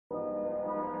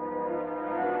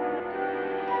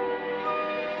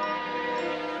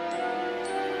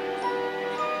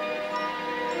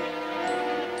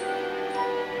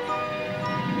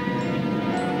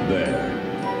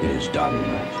done.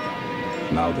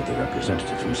 Now that the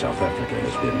representative from South Africa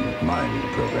has been mind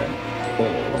programmed, all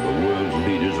of the world's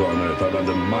leaders on Earth are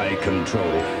under my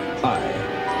control. I,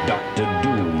 Dr.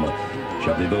 Doom,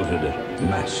 shall be voted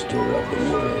master of the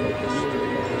world.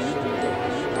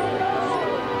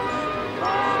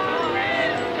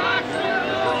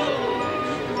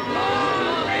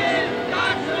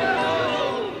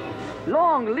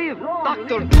 Long live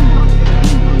Dr. Doom!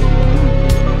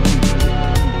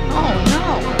 Oh no!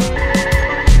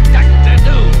 Dr.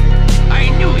 Doom! I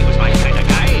knew he was my kind of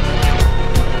guy!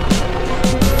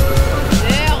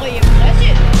 Very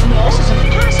impressive! No, this is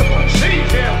impossible!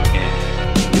 Save him!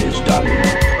 It is done.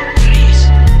 Please!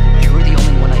 You're the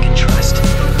only one I can trust.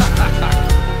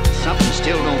 Something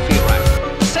still don't feel right.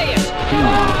 Say it!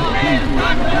 Long live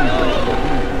Dr. Doom!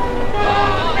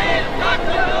 Long live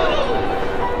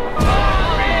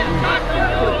Dr.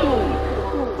 Doom!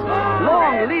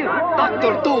 Long live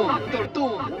Dr. Doom! Dr.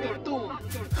 Doom!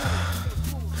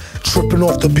 Tripping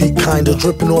off the beat, kinda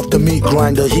dripping off the meat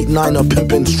grinder. Heat niner,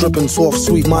 pimping, stripping, soft,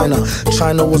 sweet minor.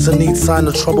 China was a neat sign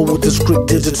of trouble with the script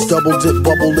digits. Double dip,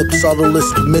 bubble lip,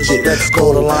 subtlest midget. Let's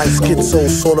go. The line schizo,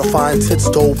 sorta fine, tits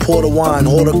though. Pour the wine,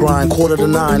 order grind,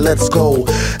 8:45. Let's go.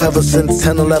 Ever since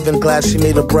 10-11, glad she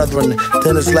made her brethren.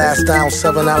 Then it's last down,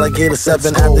 7 alligator,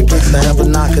 7 at the gates of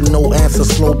heaven, knocking, no answer.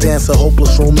 Slow dancer,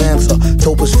 hopeless romancer,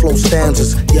 dopest flow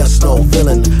stanzas. Yes, no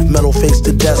villain, metal face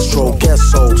to Destro. Guess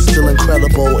so, still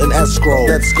incredible in escrow.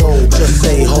 Let's go, just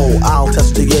say ho, I'll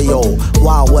test the yayo.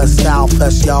 Wild West style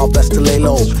fest, y'all best to lay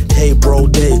low. Hey bro,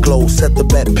 day glow, set the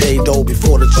bet, pay dough.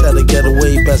 Before the cheddar get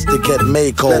away, best to get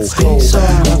Mako. Let's go. So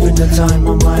having the time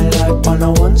of my life, on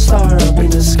a 1 star up in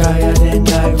the sky. I didn't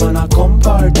dive on a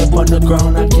compart, up on the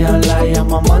ground, I can't lie.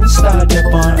 I'm a monster,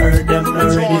 up on earth, them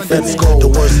already. Let's go. The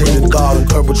worst hated God who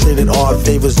perpetrated odd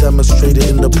favors, demonstrated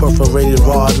in the perforated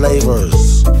rod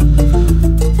lavers.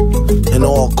 In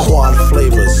all quad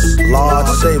flavors, large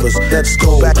savers. Let's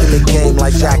go. Back in the game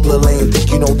like Jack LaLanne.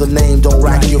 Think you know the name, don't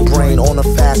rack your brain. On a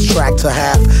fast track to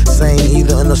half sane,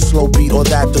 either in a slow beat or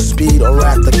that the speed or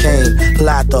at the cane.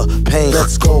 Latter, pain.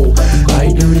 Let's go. I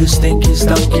do this stinky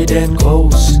stunky then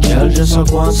goes. Girl just a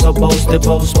one supposed to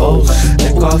boast.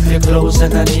 Take off your clothes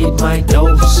and I need my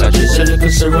dose. I just a little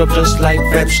syrup just like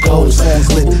vegetables. Songs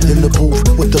lit in the booth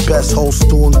with the best host,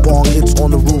 doing bong hits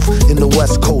on the roof in the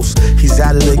West Coast. He's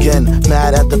at it again,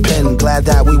 mad at the pen. Glad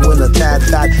that we win a tad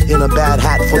fat in a bad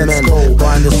hat for men.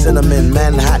 Grind the cinnamon,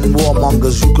 Manhattan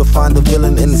warmongers. You could find the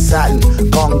villain in satin.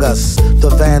 Gongas, the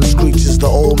van screeches. The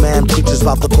old man preaches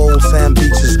about the cold sand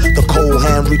beaches. The cold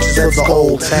hand reaches for the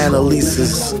old tan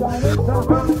Elises.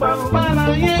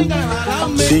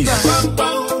 Jeez.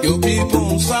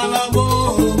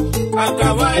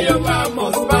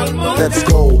 Let's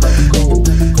go.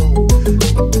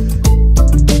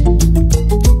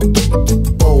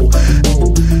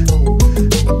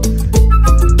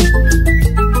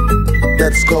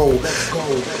 Let's go.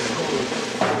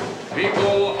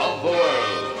 People of the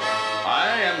world,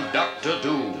 I am Dr.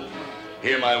 Doom.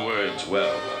 Hear my words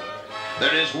well.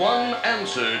 There is one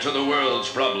answer to the world's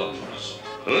problems.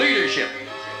 Leadership.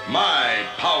 My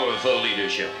powerful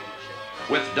leadership.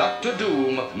 With Dr.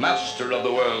 Doom, master of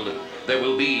the world, there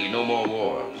will be no more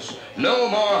wars, no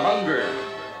more hunger.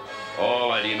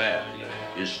 All I demand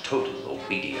is total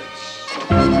obedience.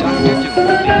 Dr. Doom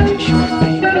will be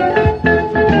shortly.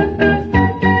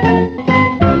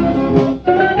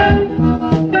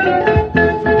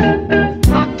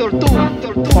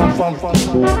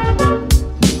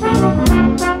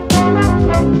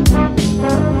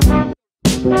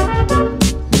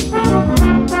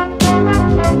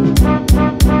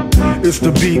 It's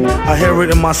the beat, I hear it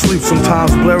in my sleep.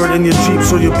 Sometimes blare it in your Jeep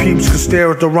so your peeps can stare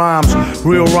at the rhymes.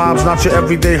 Real rhymes, not your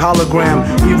everyday hologram.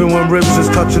 Even when ribs is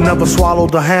touching, never swallow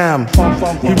the ham.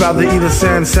 He'd rather eat a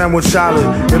sand sandwich salad.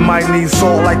 It might need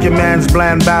salt like your man's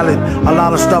bland ballad. A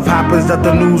lot of stuff happens that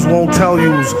the news won't tell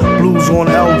yous. Blues on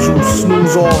L juice,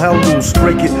 snooze all hell loose.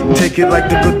 Break it, take it like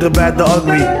the good, the bad, the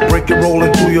ugly. Break it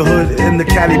rolling through your hood in the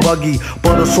caddy buggy.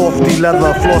 Butter softy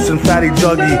leather, flossing fatty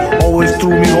juggy. Always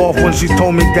threw me off when she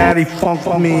told me daddy funk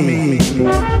for me.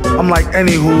 I'm like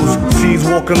any who's sees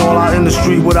walking all out in the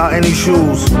street without any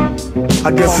shoes.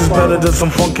 I guess it's better than some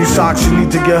funky socks. She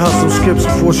need to get her some skips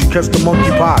before she catch the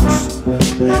monkey pox.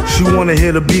 She wanna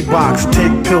hear the beatbox,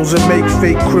 take pills and make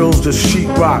fake krills to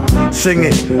sheetrock. Sing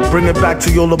it, bring it back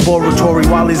to your laboratory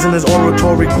while he's in his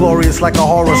oratory, glorious like a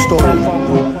horror story.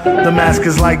 The mask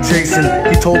is like Jason,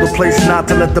 he told the place not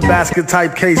to let the basket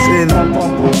type case in.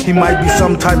 He might be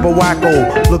some type of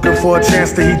wacko, looking for a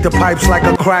chance to heat the pipes like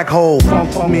a crack hole.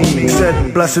 He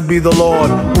said, blessed be the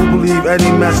Lord, who believe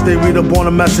any mess they read up on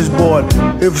a message board.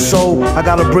 If so, I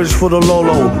got a bridge for the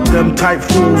Lolo. Them type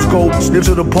fools go snip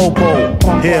to the popo.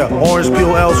 Here, orange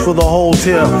peel L's for the whole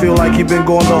tier. Feel like he been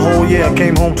going the whole year.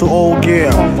 Came home to old gear.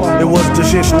 It was the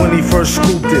shit when he first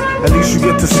scooped it. At least you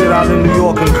get to sit out in New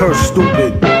York and curse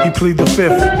stupid. He plead the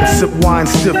fifth and sip wine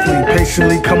stiffly.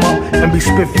 Patiently come up and be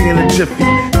spiffy in a jiffy.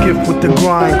 Gift with the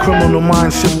grind, criminal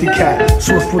mind, shifty cat.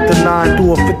 Swift with the 9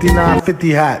 through a 5950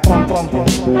 hat.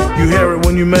 You hear it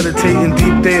when you meditate in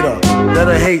deep data. That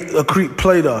I hate, a creep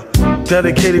plater.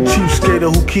 Dedicated cheap skater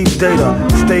who keeps data.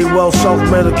 Stay well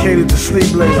self-medicated to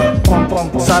sleep later.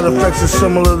 Side effects are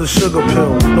similar to sugar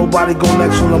pill. Nobody go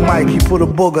next on the mic, he put a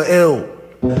booger ill.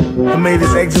 I made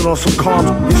his exit on some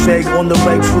calms. His egg on the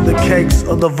legs for the kegs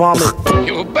of the vomit.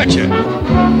 You betcha.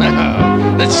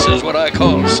 Now, this is what I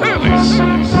call service.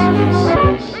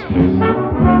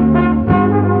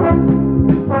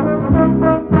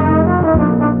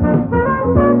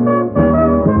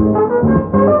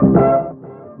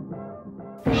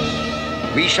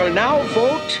 We shall now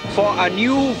vote for a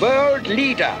new world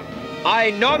leader.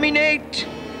 I nominate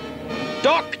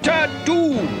Dr.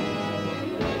 Doom.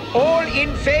 All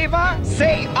in favor,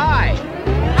 say aye.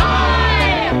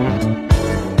 Aye!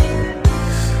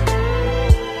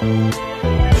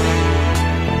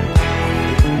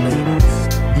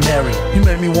 Mary, you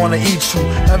make me wanna eat you.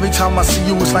 Every time I see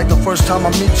you, it's like the first time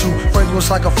I meet you. Fragrance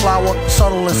like a flower,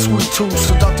 subtle and sweet too.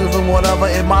 Seductive and whatever,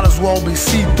 it might as well be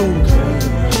see-through.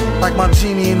 Like my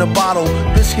genie in a bottle.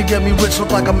 Bitch can get me rich,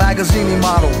 look like a MAGAZEENY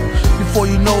model. Before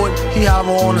you know it, he have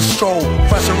her on a stroll.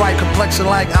 Fresh and right complexion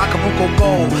like Acapulco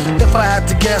gold. If I had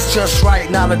to guess just right,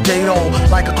 not a day old.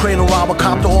 Like a cradle robber,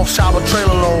 copter off shower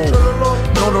trailer load.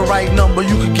 Know the right number,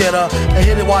 you could get her and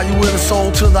hit it while you in the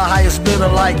soul to the highest bidder.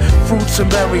 Like fruits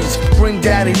and berries, bring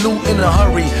daddy loot in a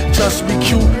hurry. Just be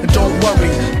cute and don't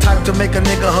worry. Type to make a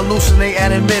nigga hallucinate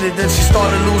and admit it. Then she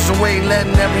started losing weight,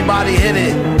 letting everybody hit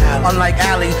it. Unlike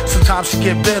Allie, sometimes she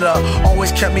get bitter.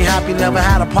 Always kept me happy, never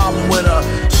had a problem with her.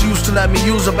 She used to let me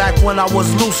use her back when I was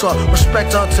looser.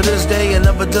 Respect her to this day and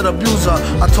never did abuse her.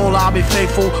 I told her I'll be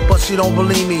faithful, but she don't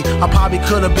believe me. I probably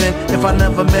could have been if I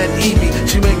never met Evie.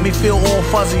 She make me feel all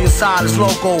fuzzy inside, it's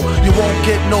loco. You won't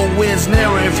get nowhere near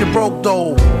her if you're broke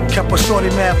though. Kept a shorty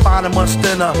mad fine and much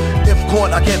thinner. If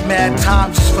caught, I get mad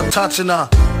time just for touching her.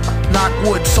 Knock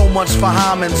wood, so much for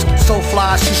Hymens. So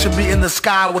fly, she should be in the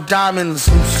sky with diamonds.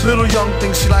 Little young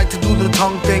thing, she like to do the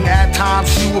tongue thing. At times,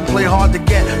 she would play hard to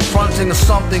get, fronting or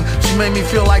something. She made me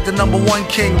feel like the #1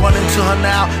 king. Run into her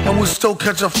now, and we still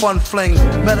catch a fun fling.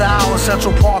 Met her out in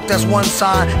Central Park, that's one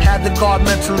sign. Had the guard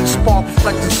mentally spark,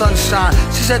 reflecting sunshine.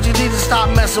 She said you need to stop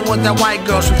messing with that white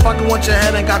girl. She fucking with your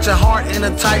head and got your heart in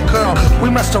a tight curl. We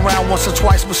messed around once or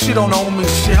twice, but she don't own me.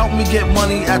 She helped me get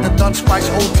money at the Dunce Price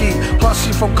OT. Plus,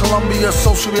 she from Colombia,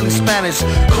 so she really Spanish.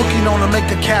 Cookie known to make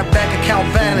a cat bank account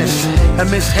vanish. And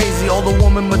Miss Hazy, older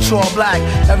woman, mature black.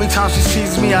 Every time she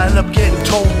sees me, I end up getting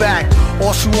told back.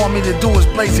 All she want me to do is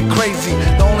blaze it crazy.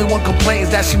 The only one complaint is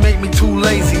that she make me too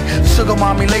lazy. Sugar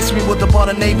mommy laced me with the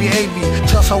butter navy avy.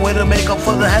 Just her way to make up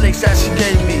for the headaches that she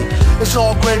gave me. It's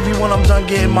all gravy when I'm done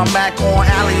getting my Mac on.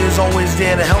 Allie is always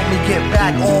there to help me get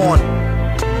back on.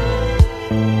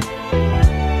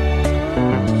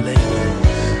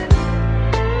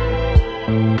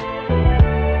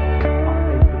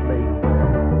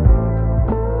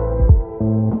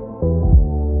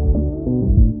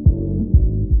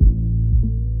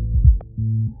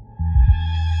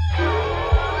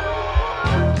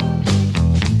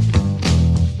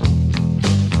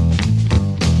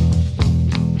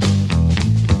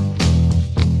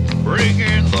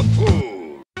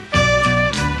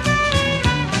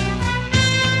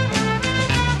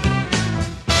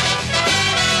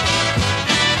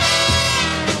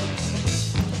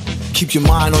 Keep your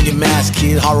mind on your mask,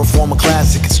 kid. Horror form a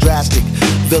classic, it's drastic.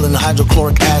 Villain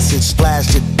hydrochloric acid,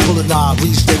 splashed it. Pull a knob,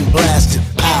 reach, steady blasted.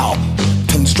 Pow!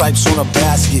 Pinstripes on a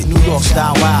basket, New York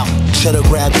style, wow. Cheddar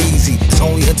grab easy, it's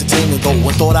only entertainment though,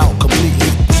 when thought out completely.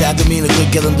 Sad demeanor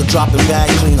could get him to drop and bag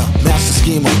cleaner. Master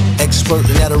schemer, expert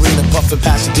in that arena, puffin'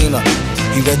 Pasadena.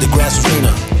 He read the grass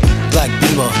arena. Black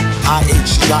beamer,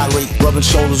 IH gyrate, rubbing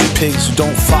shoulders with pigs who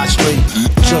don't fly straight.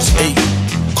 Just ate.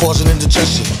 Causing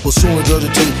indigestion, will soon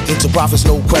regurgitate into profits,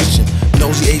 no question.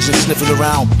 Nosy agent sniffing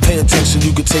around, pay attention,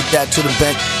 you can take that to the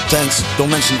bank. Thanks, don't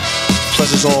mention it,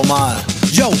 pleasure's all mine.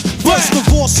 Yo, first of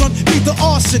all, son, beat the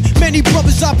arson. Many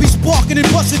brothers I be sparking and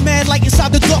busting mad like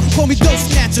inside the dark. Call me Dope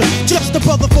Snatcher, just a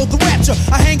brother for the rapture.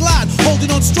 I hang live, holding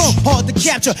on strong, hard to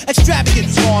capture. Extravagant,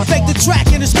 fake the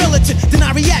track and it's militant. Then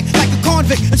I react like a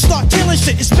convict and start killing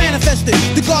shit. It's manifested.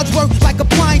 The guards work like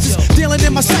appliances. Dealing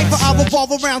in my cipher, I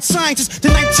revolve around scientists.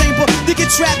 The night chamber, they get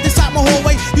trapped inside my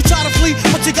hallway. You try to flee,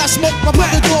 but you got smoke by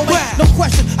the doorway. No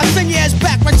question, I send your ass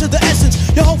back right to the essence.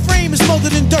 Your whole frame is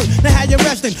molded in dirt. Now how you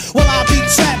resting? Well, I'll be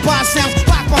trapped by sounds,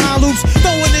 locked behind loops,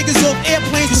 throwing niggas off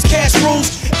airplanes with cash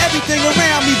rules. Everything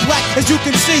around me black, as you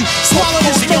can see. Swallow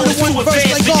this phone in one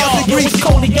verse like God degree. It's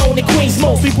Corleone and Queens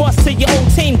most. We bust till your own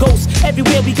team goes.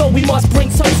 Everywhere we go, we must bring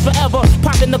toast forever.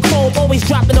 Popping the chrome, always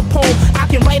dropping a poem. I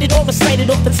can write it or recite it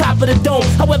off the top of the dome.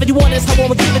 However you want this, I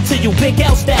wanna give it to you. Big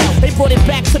L style. They brought it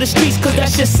back to the streets, cause that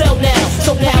shit sell now.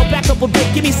 So now, back up a bit,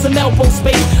 give me some elbow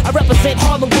space. I represent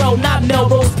Harlem World, not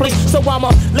Melrose Place. So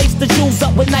I'ma lace the jewels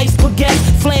up with nice baguettes.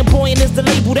 Flamboyant is the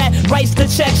label that writes the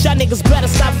checks. Y'all niggas better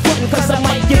stop frontin', cause I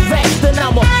might get vexed. Then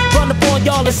I'ma run up on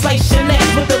y'all and slice your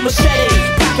necks with the machete.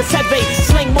 Pockets heavy,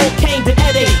 sling more cane than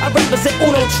Eddie. I represent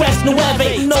Uno Tres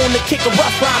Nueve. Known to kick a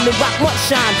rough rhyme and rock much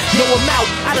shine. Yo, I'm out,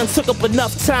 I done took up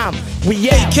enough time. We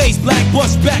out. AK's black,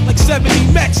 bust back like 70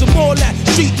 Max. Some more that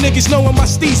street niggas knowing my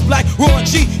steez black. Raw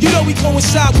G, you know we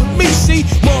coincide with me, see?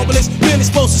 Marvelous, really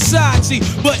supposed society.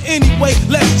 But anyway,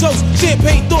 let's toast.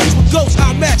 Champagne thoughts with ghosts,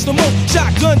 I match the most.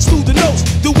 Shotguns through the nose,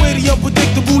 the witty,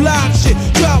 unpredictable live shit.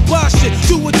 Drive by shit,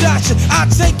 do or die shit. I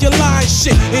take your lying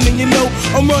shit. And then you know,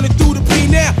 I'm running through the P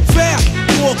now, foul.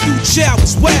 Walk you chow,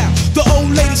 it's wild. The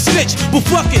old lady snitch, but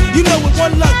fuck it, you know it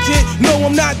one luck, kid. No,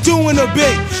 I'm not doing a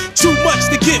bit. Too much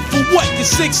to get for what? The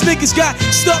 6 niggas got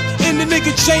stuck in the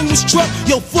nigga chain was truck.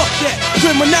 Yo, fuck that.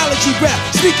 Criminology rap.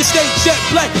 Sneaker state jet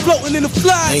black, floating in the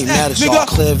fly. Ain't mad at y'all.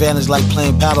 Clear advantage like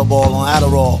playing paddleball on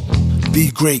Adderall. Be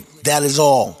great, that is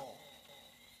all.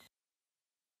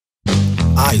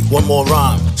 Aight, one more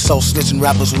rhyme. Self-snitching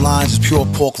rappers with lines is pure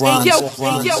pork rhymes.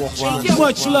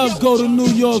 Much love go to New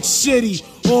York City.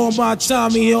 All my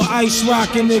Tommy Hill ice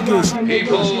rockin' niggas.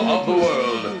 People of the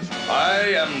world,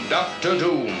 I am Dr.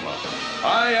 Doom.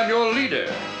 I am your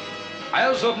leader.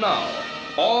 As of now,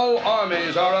 all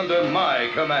armies are under my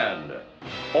command.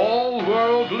 All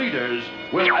world leaders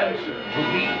will answer to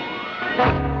me.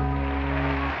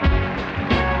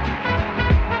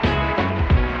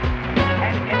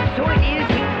 And so it is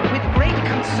with great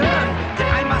concern that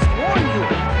I must warn you.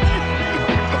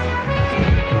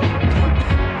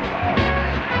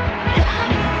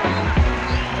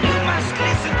 You must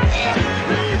listen.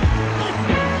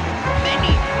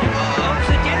 Many of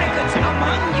the delegates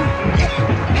among you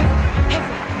have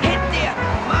had their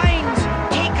minds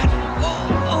taken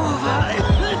over.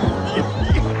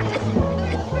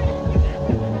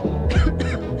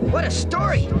 What a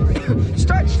story.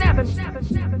 Start snapping.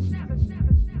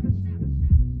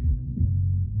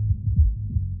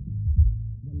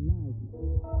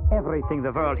 Everything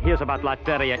the world hears about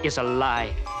Latveria is a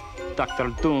lie.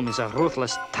 Dr. Doom is a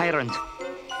ruthless tyrant.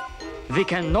 We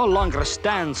can no longer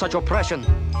stand such oppression.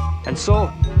 And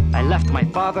so, I left my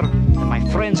father and my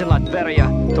friends in Latveria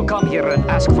to come here and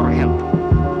ask for help.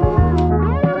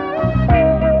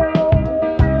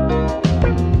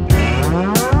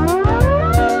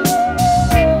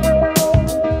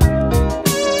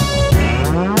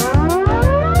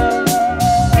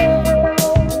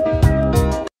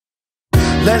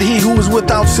 Let he who is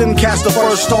without sin cast the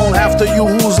first stone. After you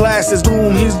who's last is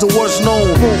doomed, he's the worst known.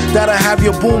 That'll have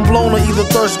your boom blown or either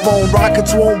thirst bone.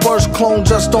 Rockets won't burst, clone,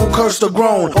 just don't curse the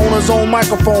groan. On his own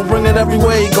microphone, bring it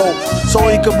everywhere he go, so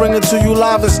he can bring it to you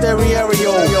live in stereo.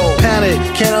 Panic,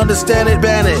 can't understand it,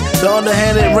 ban it. The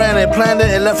underhanded ran it, planned it,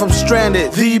 and left him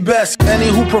stranded. The best, any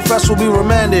who profess will be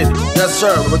remanded. Yes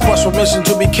sir, request permission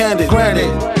to be candid,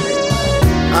 granted.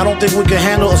 I don't think we can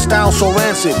handle a style so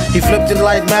rancid. He flipped it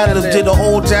like Madden, did the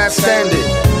old jazz standard.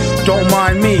 Don't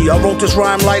mind me, I wrote this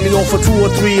rhyme lightly on for 2 or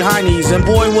 3 heinies. And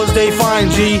boy was they fine,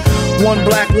 G. One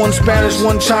black, one Spanish,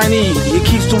 one Chinese. It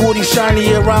keeps the woody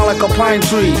shiny around like a pine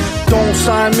tree. Don't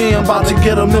sign me, I'm about to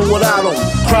get a mill without him.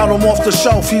 Crowd him off the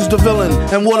shelf, he's the villain,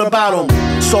 and what about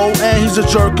him? So, and he's a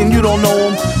jerk and you don't know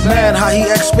him. Mad how he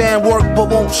expand work but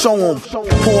won't show him.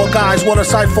 Poor guys, what a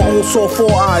sight for old sore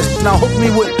 4 eyes. Now hook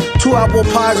me with 2 apple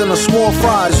pies and a small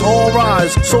fries. All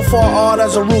rise, so far odd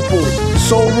as a ruple.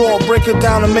 So raw, break it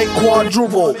down and make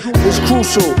quadruple. It's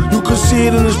crucial, you can see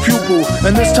it in his pupil.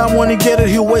 And this time when he get it,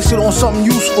 he'll waste it on something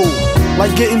useful.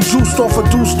 Like getting juiced off a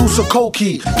deuce of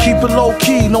cokie. Keep it low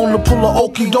key, known to pull a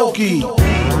okie dokie.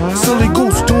 Silly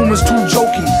goose, Doom is too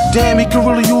jokey. Damn, he could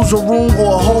really use a room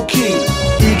or a whole key.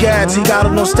 Egads, he got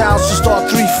enough styles to start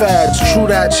 3 fads. True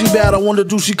that, she bad, I wonder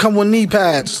do she come with knee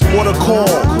pads? What a call.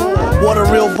 What a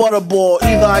real butterball.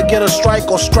 Either I get a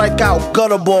strike or strike out,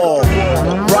 gutter ball.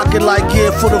 Rocket like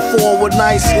gear for the 4 with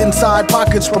nice inside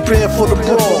pockets prepared for the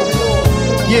brawl.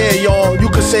 Yeah, y'all, you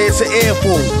could say it's an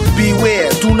airful.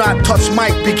 Beware, do not touch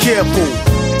mic, be careful.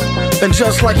 And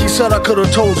just like he said, I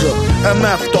could've told you,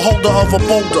 MF, the holder of a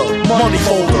boulder, money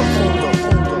folder.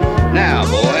 Now,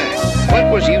 boy,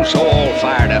 what was you so all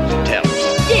fired up to tell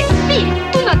us? Yes, speak.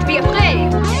 Do not be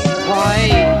afraid.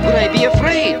 Why would I be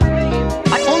afraid?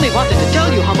 I only wanted to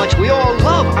tell you how much we all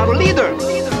love our leader.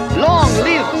 Long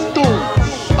live Doom.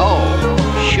 Oh,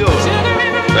 sure.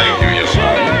 Thank you, your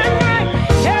son.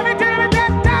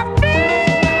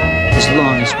 As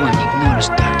long as one ignores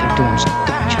Dr. Doom's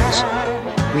doctrines,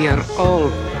 we are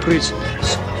all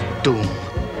prisoners of Doom.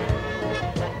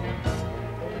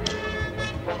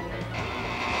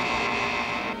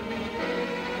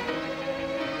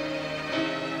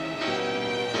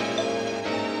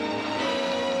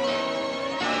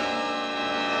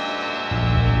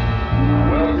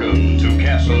 Welcome to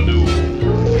Castle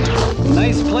Doom.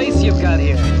 Nice place you've got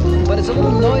here, but it's a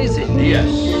little noisy. Yes,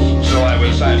 so I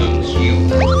will silence you.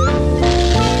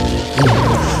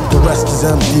 The rest is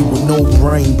empty with no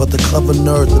brain, but the clever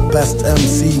nerd, the best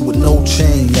MC with no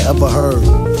chain you ever heard.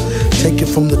 Take it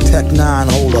from the Tech 9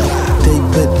 holder. They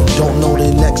bit, don't know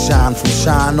their neck shine from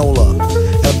Shinola.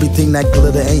 Everything that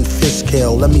glitter ain't fish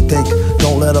scale. Let me think,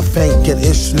 don't let her faint, get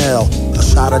Ishmael. A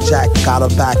shot of Jack, got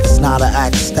her back, it's not an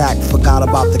act stack. Forgot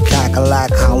about the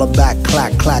cackalack, holler back,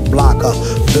 clack, clack, blocker.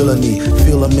 Villainy,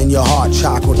 feel him in your heart,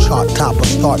 chakra, chart topper.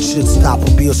 Start shit stopper,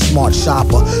 be a smart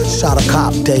shopper. Shot a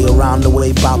cop day around the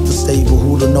way, bout to stable.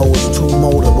 Who to know is 2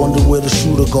 motor, wonder where the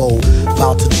shooter go.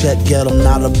 Bout to jet, get him,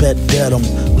 not a bet, dead him.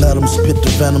 Let him spit the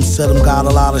venom, said him, got a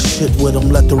lot of shit with him.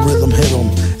 Let the rhythm hit him.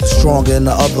 It's stronger in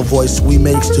the other voice, we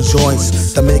makes the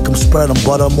joints that make him spread them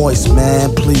butter moist,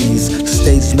 man, please.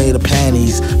 States made of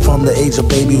panties, from the age of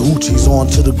baby hoochies on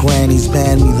to the grannies.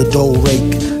 Man me the dough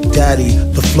rake, daddy,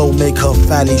 the flow make her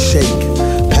fatty shake.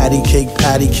 Patty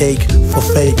cake for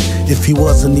fake. If he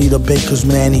was in need of baker's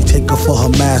man, he'd take her for her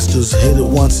masters. Hit it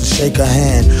once and shake her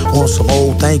hand. On some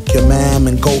old thank you, ma'am,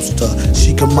 and ghost her.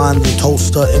 She can mind the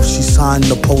toaster if she signed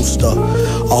the poster.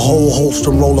 A whole host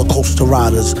of roller coaster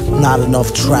riders. Not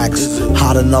enough tracks,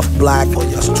 hot enough black,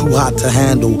 it's too hot to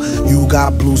handle. You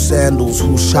got blue sandals,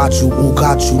 who shot you, who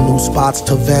got you? New spots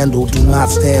to vandal. Do not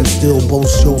stand still,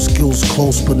 both show skills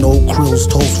close but no krills.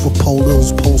 Toast for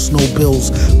polils, post no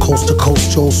bills. Coast to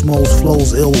coast, Joe Smoes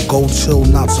flows ill. Go chill,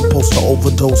 not supposed to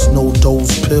overdose, no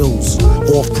dose pills.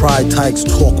 Off pride tykes,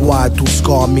 talk wide through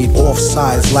scar meat. Off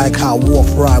sides like how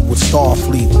Worf ride with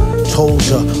Starfleet. Told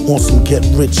ya, on some get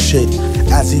rich shit.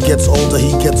 As he gets older,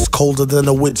 he gets colder than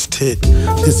a witch tit.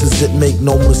 This is it, make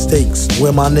no mistakes.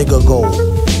 Where my nigga go?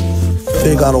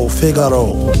 Figaro,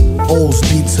 Figaro. O's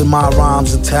beats in my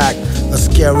rhymes attack. A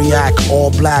scary act,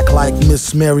 all black like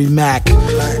Miss Mary Mack.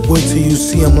 Wait till you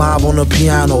see him live on the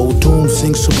piano. Doom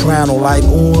sings soprano like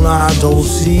una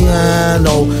dos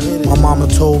piano. My mama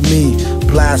told me,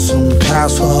 blast him,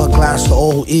 pass her glass of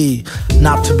OE.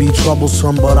 Not to be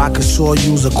troublesome, but I could sure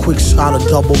use a quick shot of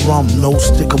double rum. No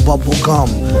stick of bubble gum.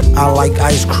 I like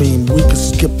ice cream, we could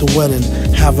skip the wedding.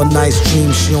 Have a nice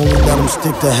dream, she only let him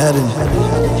stick the head in.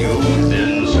 You've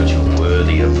been such a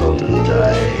worthy opponent,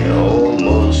 I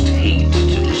almost hate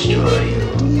to destroy you.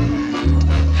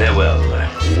 Farewell,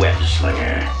 web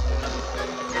slinger.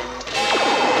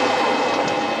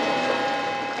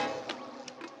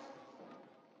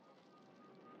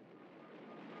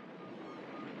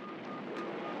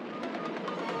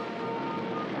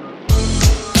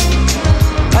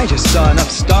 I just saw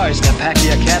enough stars to pack the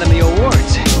Academy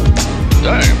Awards.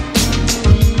 Damn.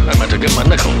 I meant to get my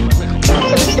nickel.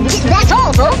 That's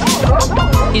all, folks.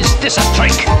 Is this a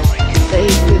trick? They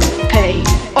will pay.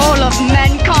 All of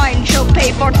mankind shall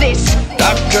pay for this.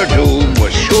 Dr. Doom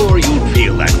was sure you'd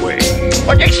feel that way.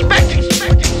 What do you expect?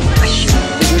 I should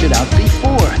have figured it out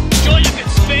before. Sure you can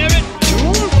spare it?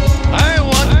 Doom? I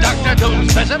want Dr.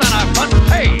 Doom's visit on our front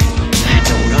page. I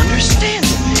don't understand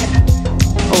it.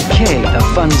 Okay, the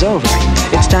fun's over.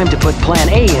 It's time to put Plan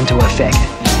A into effect.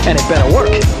 And it better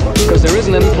work, because there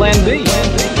isn't any Plan B.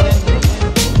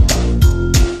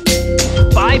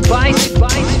 Bye-bye.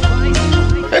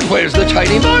 And where's the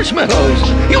tiny marshmallows?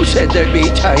 You said there'd be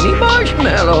tiny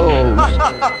marshmallows.